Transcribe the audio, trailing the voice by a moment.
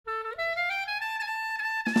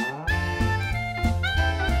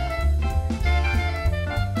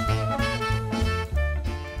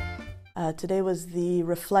Today was the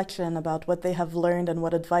reflection about what they have learned and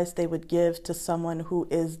what advice they would give to someone who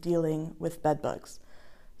is dealing with bedbugs.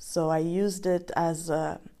 So I used it as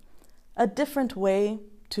a different way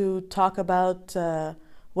to talk about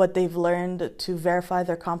what they've learned, to verify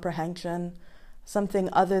their comprehension, something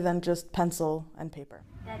other than just pencil and paper.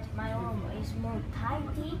 That my room is more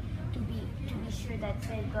tidy to be sure that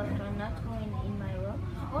bedbugs are not going in my room.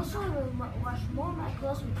 Also, I will wash more my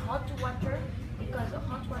clothes with hot water because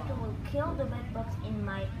hot water will kill the bedbugs in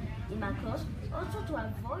my clothes. Also, to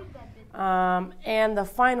avoid that. And the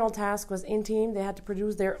final task was in team. They had to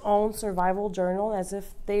produce their own survival journal as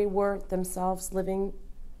if they were themselves living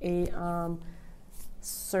a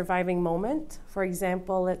surviving moment. For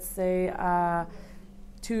example, let's say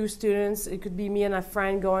two students, it could be me and a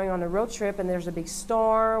friend going on a road trip and there's a big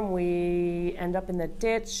storm, we end up in the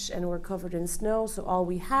ditch and we're covered in snow, so all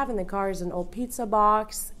we have in the car is an old pizza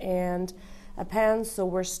box and a pen, so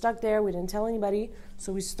we're stuck there, we didn't tell anybody,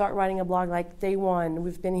 so we start writing a blog like day one,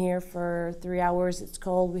 we've been here for 3 hours, it's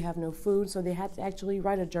cold, we have no food, so they had to actually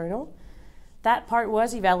write a journal. That part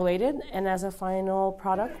was evaluated, and as a final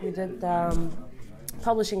product, we did the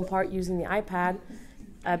publishing part using the iPad,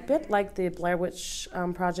 a bit like the Blair Witch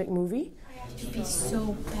Project movie. I have to be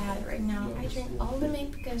so bad right now. I drink all the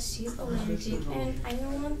milk because she's allergic, and I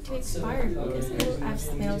don't want to expire because I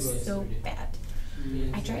smell so bad.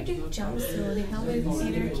 I tried to jump so the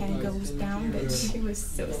elevator can go down, but she was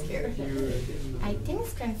so scared. I think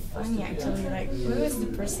it's kind of funny actually, like what was the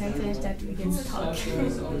percentage that we get stuck?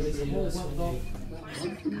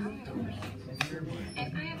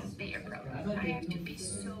 And I have a bigger problem. I have to be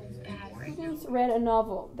so bad right now. Students read a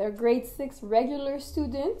novel. They're grade 6 regular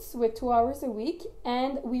students with 2 hours a week,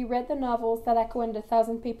 and we read the novel Sadako and the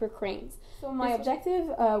Thousand Paper Cranes. So my objective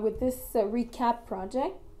with this recap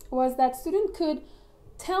project was that student could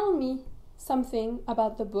tell me something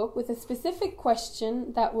about the book with a specific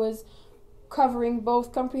question that was covering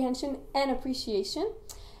both comprehension and appreciation.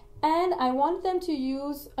 And I wanted them to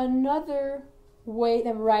use another way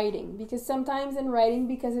than writing, because sometimes in writing,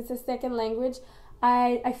 because it's a second language,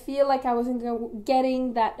 I feel like I wasn't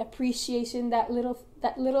getting that appreciation, that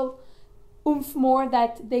little oomph more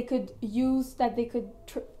that they could use, that they could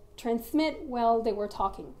transmit while they were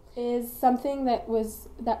talking. Is something that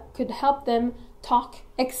could help them talk,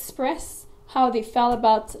 express how they felt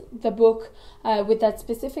about the book with that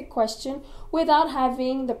specific question, without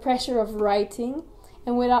having the pressure of writing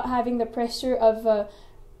and without having the pressure of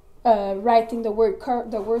writing the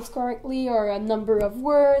words correctly or a number of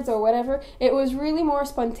words or whatever. It was really more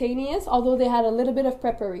spontaneous, although they had a little bit of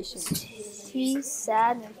preparation. She's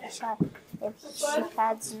sad and she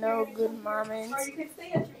has no good moments,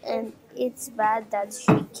 and it's bad that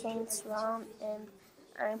she can't run, and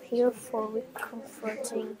I'm here for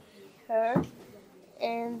comforting her.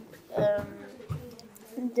 And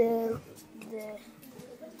the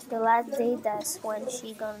last day, that's when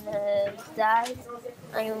she gonna die.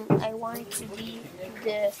 I want to be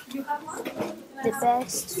the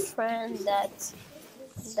best friend that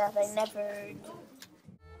I never